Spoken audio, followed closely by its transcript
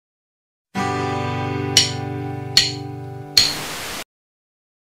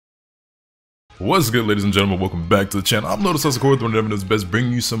What's good, ladies and gentlemen? Welcome back to the channel. I'm LotusAsakura, the one that never knows best,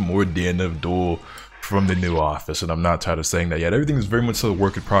 bringing you some more DNF Duel from the new office, and I'm not tired of saying that yet. Everything is very much a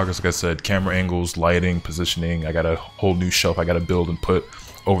work in progress. Like I said, camera angles, lighting, positioning. I got a whole new shelf I got to build and put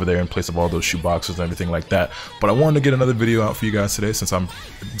over there in place of all those shoe boxes and everything like that. But I wanted to get another video out for you guys today since I'm,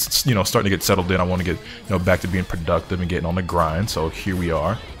 starting to get settled in. I want to get, back to being productive and getting on the grind. So here we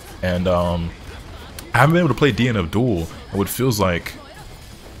are, and I haven't been able to play DNF Duel in what feels like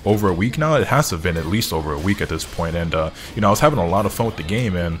over a week now. It has to have been at least over a week at this point, and I was having a lot of fun with the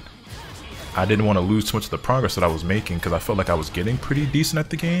game, and I didn't want to lose too much of the progress that I was making because I felt like I was getting pretty decent at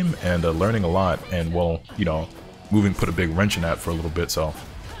the game and learning a lot, and well, moving put a big wrench in that for a little bit, so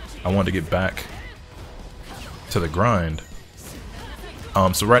I wanted to get back to the grind.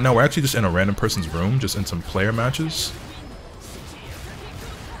 So right now we're actually just in a random person's room, just in some player matches,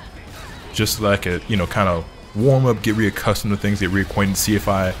 just like a kind of warm up, get reaccustomed to things, get reacquainted, see if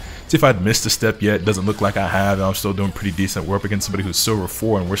I'd missed a step yet. It doesn't look like I have, and I'm still doing pretty decent. We're up against somebody who's silver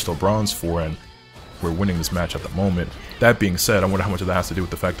 4 and we're still bronze 4, and we're winning this match at the moment. That being said, I wonder how much of that has to do with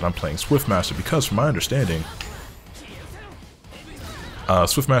the fact that I'm playing Swiftmaster, because from my understanding,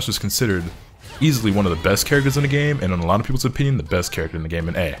 Swiftmaster is considered easily one of the best characters in the game, and in a lot of people's opinion, the best character in the game.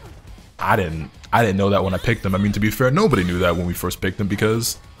 And hey, I didn't know that when I picked them. I mean, to be fair, nobody knew that when we first picked them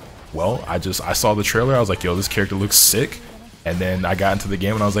because, well, I saw the trailer, I was like, yo, this character looks sick, and then I got into the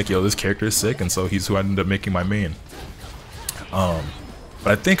game and I was like, yo, this character is sick, and so he's who I ended up making my main. But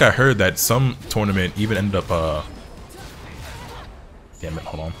I think I heard that some tournament even ended up, damn it,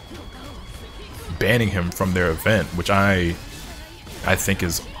 hold on, banning him from their event, which I think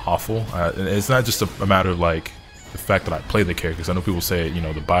is awful. It's not just a matter of like the fact that I play the characters. I know people say,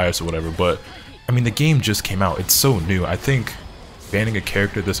 the bias or whatever, but I mean, the game just came out, it's so new. I think banning a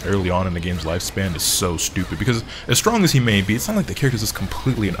character this early on in the game's lifespan is so stupid, because as strong as he may be, it's not like the character's just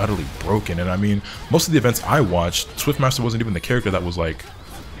completely and utterly broken. And I mean, most of the events I watched, Swiftmaster wasn't even the character that was like,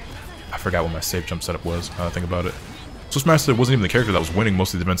 I forgot what my safe jump setup was, now that I think about it. Swiftmaster wasn't even the character that was winning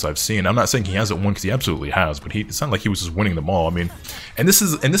most of the events I've seen. I'm not saying he hasn't won, because he absolutely has, but it's not like he was just winning them all. I mean, and this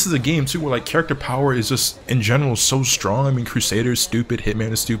is a game too where like character power is just in general so strong. I mean, Crusader's stupid,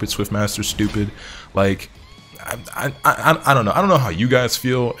 Hitman is stupid, Swiftmaster's stupid. Like, I don't know. I don't know how you guys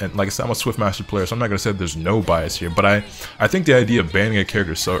feel, and like I said, I'm a Swiftmaster player, so I'm not gonna say there's no bias here, but I think the idea of banning a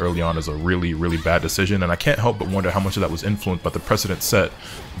character so early on is a really, really bad decision, and I can't help but wonder how much of that was influenced by the precedent set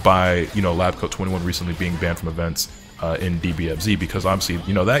by Labcoat 21 recently being banned from events in DBFZ, because obviously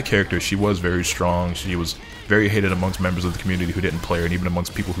that character, she was very strong, she was very hated amongst members of the community who didn't play her, and even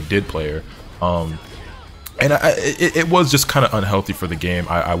amongst people who did play her. And it was just kind of unhealthy for the game,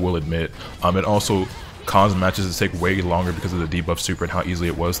 I will admit. It also caused matches to take way longer because of the debuff super and how easily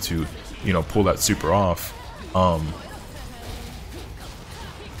it was to, pull that super off.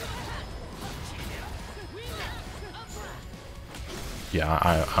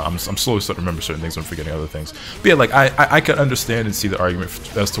 Yeah, I'm slowly starting to remember certain things and forgetting other things. But yeah, like I could understand and see the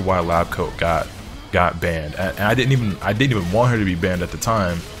argument as to why Labcoat got banned, and I didn't even want her to be banned at the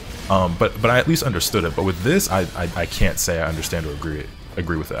time. But I at least understood it. But with this, I can't say I understand or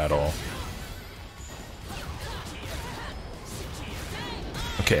agree with it at all.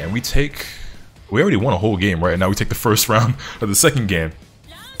 Okay, and we already won a whole game, right? Now we take the first round of the second game.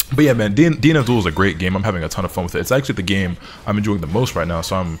 But yeah, man, DNF Duel is a great game. I'm having a ton of fun with it. It's actually the game I'm enjoying the most right now,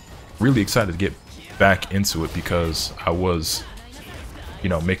 so I'm really excited to get back into it because I was,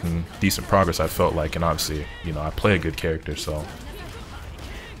 making decent progress, I felt like, and obviously, I play a good character, so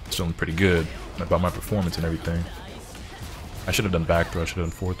it's feeling pretty good about my performance and everything. I should have done back throw, I should have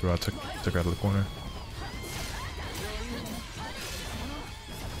done forward throw, I took her out of the corner.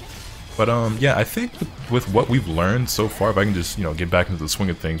 But yeah, I think with what we've learned so far, if I can just get back into the swing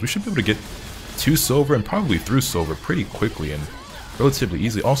of things, we should be able to get to silver and probably through silver pretty quickly and relatively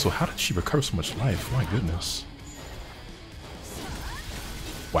easily. Also, how did she recover so much life? My goodness!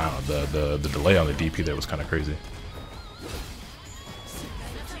 Wow, the delay on the DP there was kind of crazy.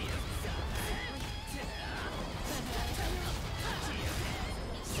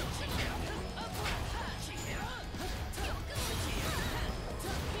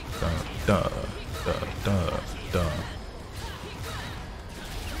 Duh.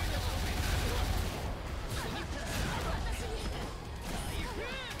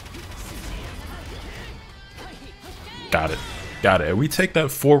 Got it. And we take that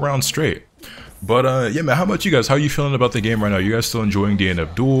 4 rounds straight. But yeah, man, how about you guys? How are you feeling about the game right now? You guys still enjoying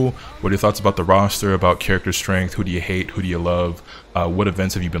DNF Duel? What are your thoughts about the roster, about character strength? Who do you hate? Who do you love? What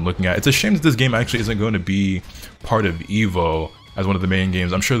events have you been looking at? It's a shame that this game actually isn't going to be part of EVO as one of the main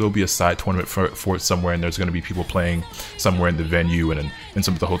games. I'm sure there'll be a side tournament for it somewhere, and there's going to be people playing somewhere in the venue and in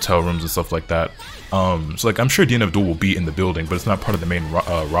some of the hotel rooms and stuff like that. So like I'm sure DNF Duel will be in the building, but it's not part of the main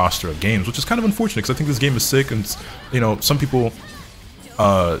roster of games, which is kind of unfortunate because I think this game is sick, and you know, some people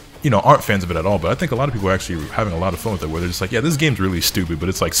you know, aren't fans of it at all, but I think a lot of people are actually having a lot of fun with it, where they're just like, yeah, this game's really stupid, but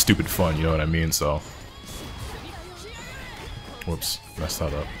it's like stupid fun, you know what I mean? So whoops, messed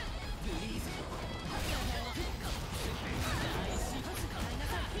that up.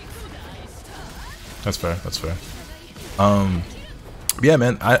 That's fair, that's fair. Yeah,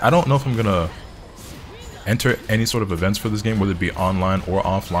 man, I don't know if I'm gonna enter any sort of events for this game, whether it be online or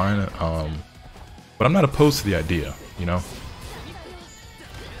offline, but I'm not opposed to the idea, you know?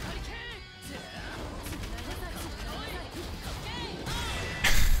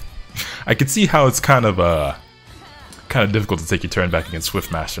 I can see how it's kind of difficult to take your turn back against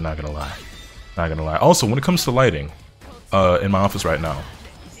Swiftmaster, not gonna lie. Not gonna lie. Also, when it comes to lighting, in my office right now,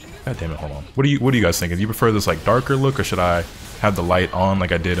 god damn it, hold on. What are you guys thinking? Do you prefer this like darker look, or should I have the light on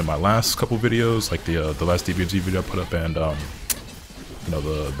like I did in my last couple videos, like the last DBFZ video I put up, and you know,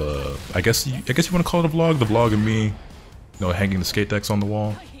 the I guess you want to call it a vlog, the vlog of me, you know, hanging the skate decks on the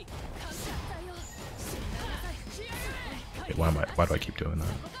wall. Wait, why do I keep doing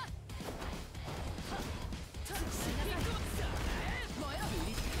that?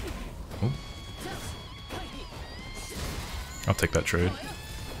 Oh. I'll take that trade.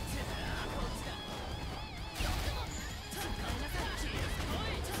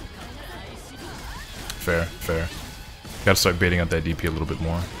 Fair, fair. Gotta start baiting out that DP a little bit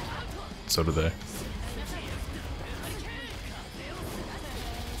more. So do they.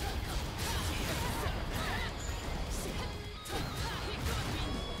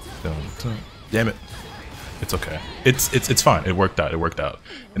 Damn it. It's okay. It's fine. It worked out. It worked out.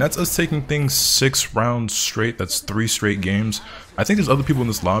 And that's us taking things 6 rounds straight. That's 3 straight games. I think there's other people in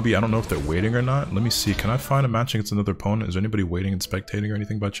this lobby. I don't know if they're waiting or not. Let me see. Can I find a match against another opponent? Is there anybody waiting and spectating or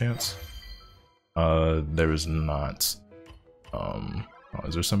anything by chance? There is not. Oh,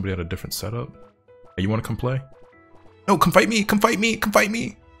 is there somebody at a different setup? Hey, you want to come play? No, come fight me! Come fight me! Come fight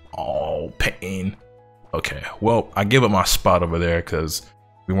me! Oh, pain. Okay, well, I gave up my spot over there because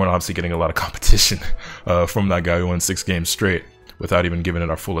we weren't obviously getting a lot of competition from that guy who won 6 games straight without even giving it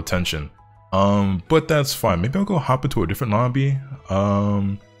our full attention. But that's fine. Maybe I'll go hop into a different lobby.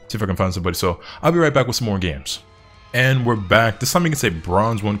 See if I can find somebody. So I'll be right back with some more games. And we're back. This time you can say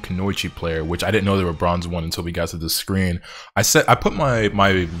Bronze 1 Kunoichi player, which I didn't know they were Bronze 1 until we got to this screen. I put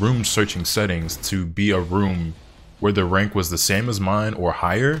my room searching settings to be a room where the rank was the same as mine or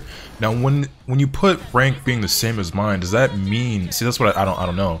higher. Now when you put rank being the same as mine, does that mean, see, that's what I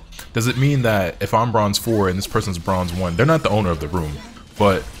don't know. Does it mean that if I'm Bronze 4 and this person's Bronze 1, they're not the owner of the room,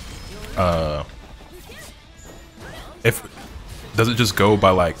 but does it just go by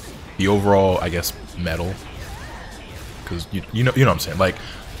like the overall, I guess, medal? Because you know what I'm saying, like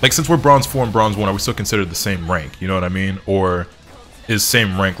since we're Bronze 4 and Bronze 1, are we still considered the same rank? You know what I mean? Or is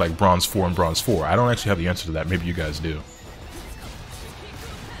same rank like Bronze 4 and Bronze 4? I don't actually have the answer to that. Maybe you guys do.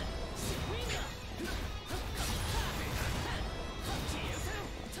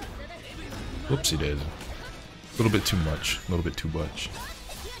 Whoopsie daisy. A little bit too much. A little bit too much.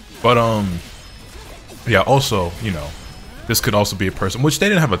 But yeah. Also, you know, this could also be a person, which they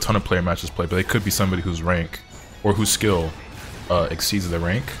didn't have a ton of player matches played, but they could be somebody whose rank or whose skill exceeds their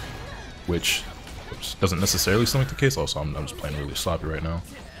rank, which doesn't necessarily seem like the case. Also, I'm just playing really sloppy right now.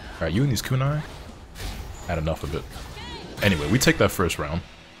 Alright, you and these kunai? Had enough of it. Anyway, we take that first round.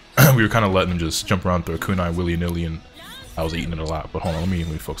 We were kind of letting them just jump around through a kunai willy-nilly, and I was eating it a lot. But hold on, let me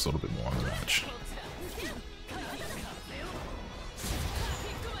focus a little bit more on the match.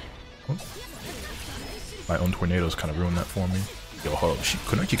 Oh. My own tornadoes kind of ruined that for me. Yo, hold up.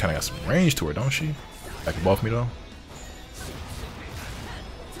 Kunoichi kind of got some range to her, don't she? Back above me, though.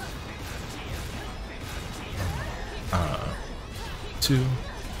 Two.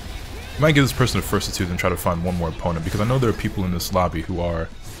 I might give this person a first to two, then try to find one more opponent, because I know there are people in this lobby who are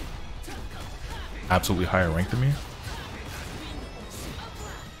absolutely higher ranked than me.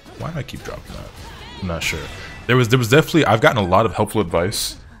 Why do I keep dropping that? I'm not sure. There was definitely, I've gotten a lot of helpful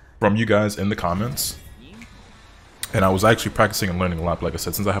advice from you guys in the comments, and I was actually practicing and learning a lot. But like I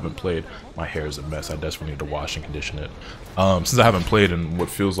said, since I haven't played, my hair is a mess. I desperately need to wash and condition it. Since I haven't played in what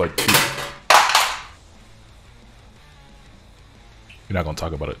feels like You're not gonna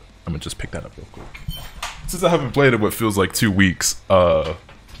talk about it. I'm gonna just pick that up real quick. Since I haven't played it what feels like 2 weeks,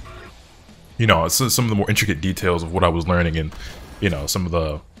 you know, some of the more intricate details of what I was learning, and you know, some of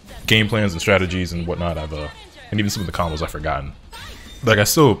the game plans and strategies and whatnot, and even some of the combos I've forgotten. Like I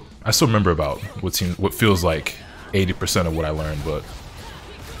still remember about what feels like 80% of what I learned, but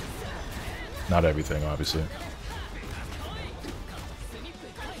not everything, obviously.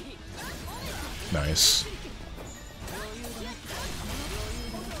 Nice.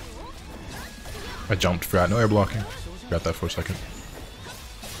 I jumped, forgot no air blocking. Forgot that for a second.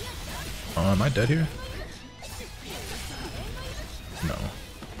 Am I dead here? No.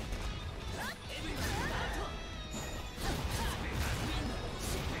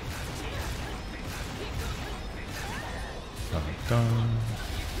 Dun, dun.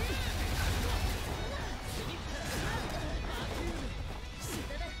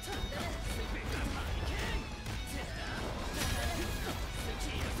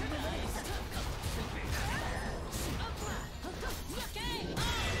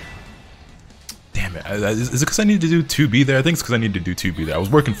 Damn it. Is it because I need to do 2B there? I think it's because I need to do 2B there. I was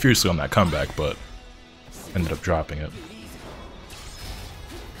working fiercely on that comeback, but ended up dropping it.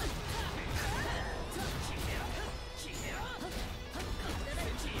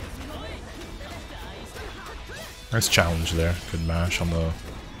 Nice challenge there. Good mash on the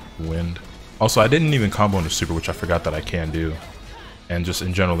wind. Also, I didn't even combo into super, which I forgot that I can do. And just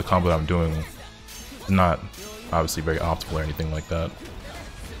in general, the combo that I'm doing is not obviously very optimal or anything like that.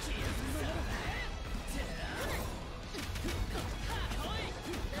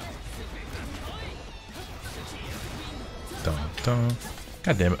 Dun, dun.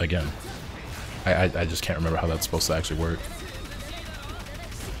 God damn it, again. I just can't remember how that's supposed to actually work.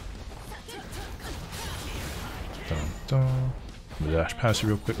 Dun, dun. I'm gonna dash past you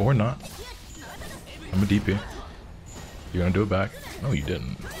real quick, or not. I'm a DP. You're gonna do it back? No, you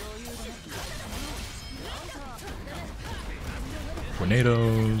didn't.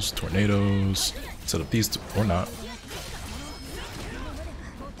 Tornadoes, tornadoes. Set up these two, or not.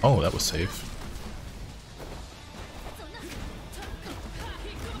 Oh, that was safe.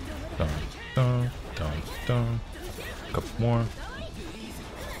 Dun, dun, dun, dun. A couple more.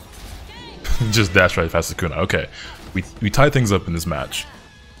 Just dash right past Sakuna. Okay, we tied things up in this match.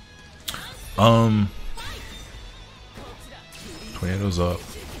 Tornadoes up.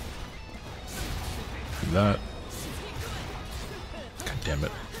 Do that. God damn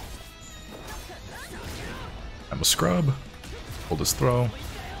it. I'm a scrub. Hold this throw.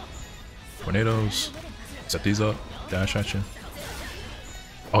 Tornadoes. Set these up. Dash at you.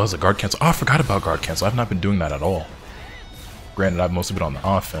 Oh, there's a guard cancel. Oh, I forgot about guard cancel. I've not been doing that at all. Granted, I've mostly been on the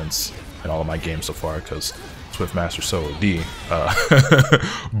offense in all of my games so far because Swiftmaster's so OD.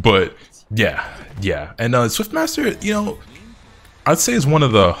 But yeah. And Swiftmaster, you know, I'd say is one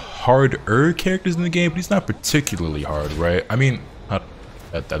of the harder characters in the game, but he's not particularly hard, right? I mean,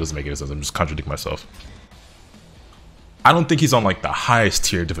 that doesn't make any sense. I'm just contradicting myself. I don't think he's on like the highest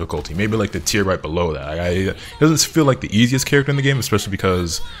tier difficulty. Maybe like the tier right below that. He doesn't feel like the easiest character in the game, especially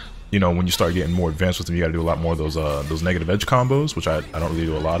because, you know, when you start getting more advanced with him, you got to do a lot more of those negative edge combos, which I don't really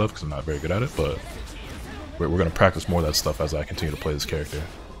do a lot of because I'm not very good at it. But we're gonna practice more of that stuff as I continue to play this character.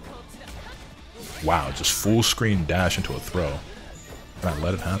 Wow, just full screen dash into a throw, and I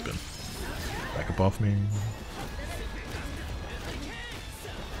let it happen. Back up off me.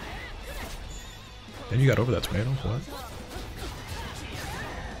 Then you got over that tornado. What?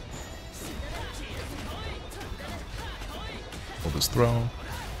 Hold this throw.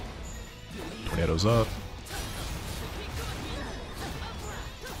 Tornadoes up.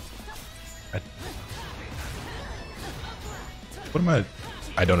 What am I?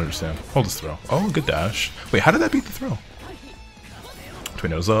 I don't understand. Hold this throw. Oh, good dash. Wait, how did that beat the throw?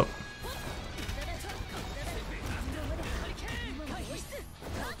 Tornadoes up.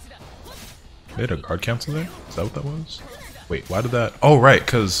 They had a guard cancel there? Is that what that was? Wait, why did that? Oh, right,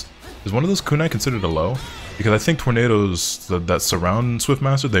 because is one of those kunai considered a low? Because I think tornadoes that surround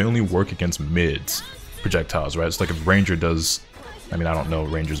Swiftmaster, they only work against mids projectiles, right? It's like if Ranger does, I mean, I don't know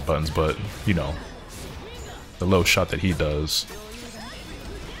Ranger's buttons, but, you know, the low shot that he does,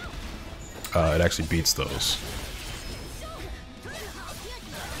 it actually beats those.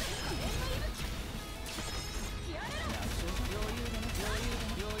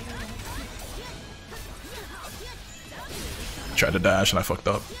 Tried to dash and I fucked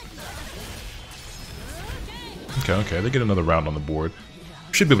up. Okay, they get another round on the board.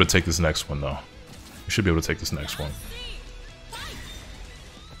 We should be able to take this next one though. We should be able to take this next one.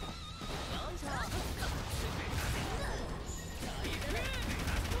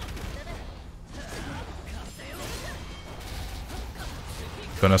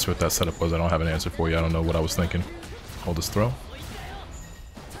 Don't ask me what that setup was. I don't have an answer for you. I don't know what I was thinking. Hold this throw.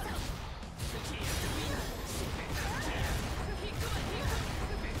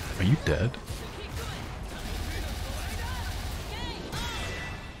 Are you dead?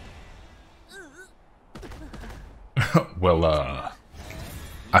 Well,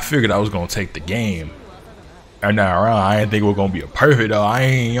 I figured I was gonna take the game. And now I didn't think it was gonna be a perfect though. I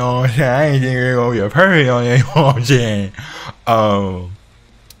ain't, you know what I'm saying? I ain't think it was gonna be a perfect, you know what I'm saying?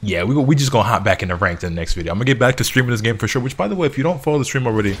 Yeah, we just gonna hop back into ranked in the next video. I'm gonna get back to streaming this game for sure, which by the way, if you don't follow the stream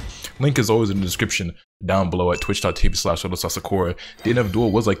already, link is always in the description down below at twitch.tv/LotusAsakura. DNF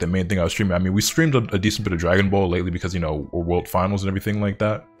Duel was like the main thing I was streaming. I mean, we streamed a decent bit of Dragon Ball lately because, you know, we're World Finals and everything like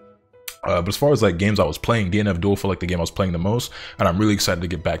that. But as far as like games I was playing, DNF Duel felt like the game I was playing the most, and I'm really excited to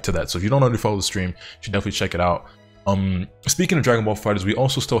get back to that. So if you don't already follow the stream, you should definitely check it out. Speaking of Dragon Ball Fighters, we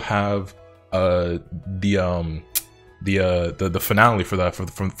also still have the finale for that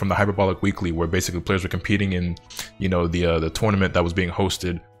from the Hyperbolic Weekly, where basically players were competing in, you know, the tournament that was being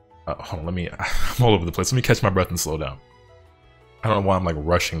hosted. Hold on, I'm all over the place. Let me catch my breath and slow down. I don't know why I'm like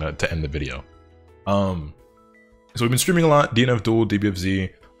rushing to end the video. So we've been streaming a lot. DNF Duel,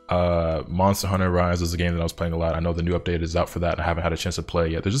 DBFZ. Monster Hunter Rise is a game that I was playing a lot. I know the new update is out for that. I haven't had a chance to play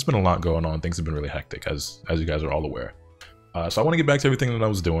yet. There's just been a lot going on. Things have been really hectic, as you guys are all aware. So I want to get back to everything that I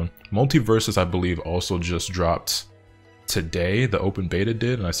was doing. Multiversus, I believe, also just dropped today. The open beta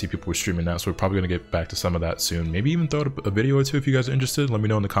did, and I see people were streaming that, so we're probably going to get back to some of that soon. Maybe even throw out a video or two if you guys are interested. Let me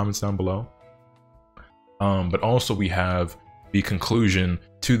know in the comments down below. But also we have the conclusion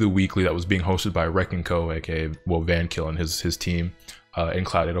to the weekly that was being hosted by Wreck & Co, aka well Vankill and his team. In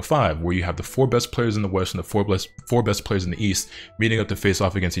Cloud 805, where you have the 4 best players in the West and the four best players in the East meeting up to face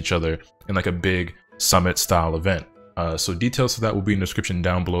off against each other in like a big summit style event. So details to that will be in the description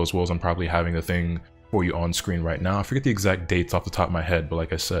down below, as well as I'm probably having the thing for you on screen right now. I forget the exact dates off the top of my head, but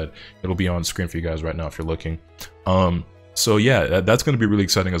like I said, it'll be on screen for you guys right now if you're looking. So yeah, that's going to be really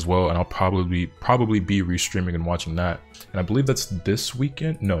exciting as well, and I'll probably be restreaming and watching that. And I believe that's this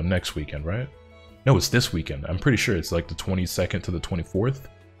weekend? No, next weekend, right? No, it's this weekend. I'm pretty sure it's like the 22nd to the 24th.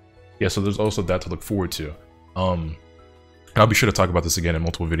 Yeah, so there's also that to look forward to. And I'll be sure to talk about this again in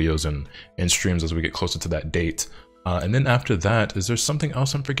multiple videos and streams as we get closer to that date. And then after that, is there something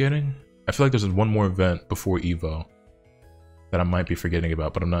else I'm forgetting? I feel like there's one more event before Evo that I might be forgetting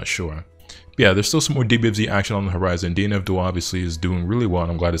about, but I'm not sure. But yeah, there's still some more DBFZ action on the horizon. DNF Duel obviously is doing really well,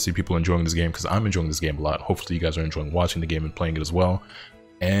 and I'm glad to see people enjoying this game because I'm enjoying this game a lot. Hopefully you guys are enjoying watching the game and playing it as well.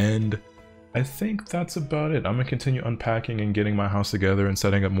 And I think that's about it. I'm gonna continue unpacking and getting my house together and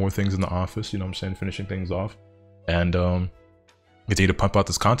setting up more things in the office, you know what I'm saying, finishing things off. And continue to pump out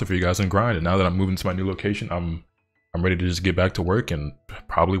this content for you guys and grind. And now that I'm moving to my new location, I'm ready to just get back to work and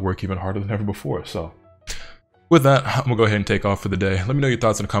probably work even harder than ever before. So with that, I'm gonna go ahead and take off for the day. Let me know your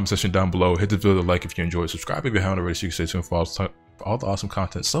thoughts in the comment section down below. Hit the video with a like if you enjoyed. Subscribe if you haven't already so you can stay tuned for all the awesome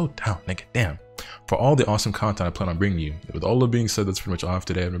content. Slow down, nigga, damn. For all the awesome content I plan on bringing you. With all that being said, that's pretty much all for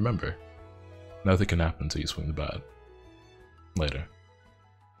today. And remember, nothing can happen until you swing the bat. Later.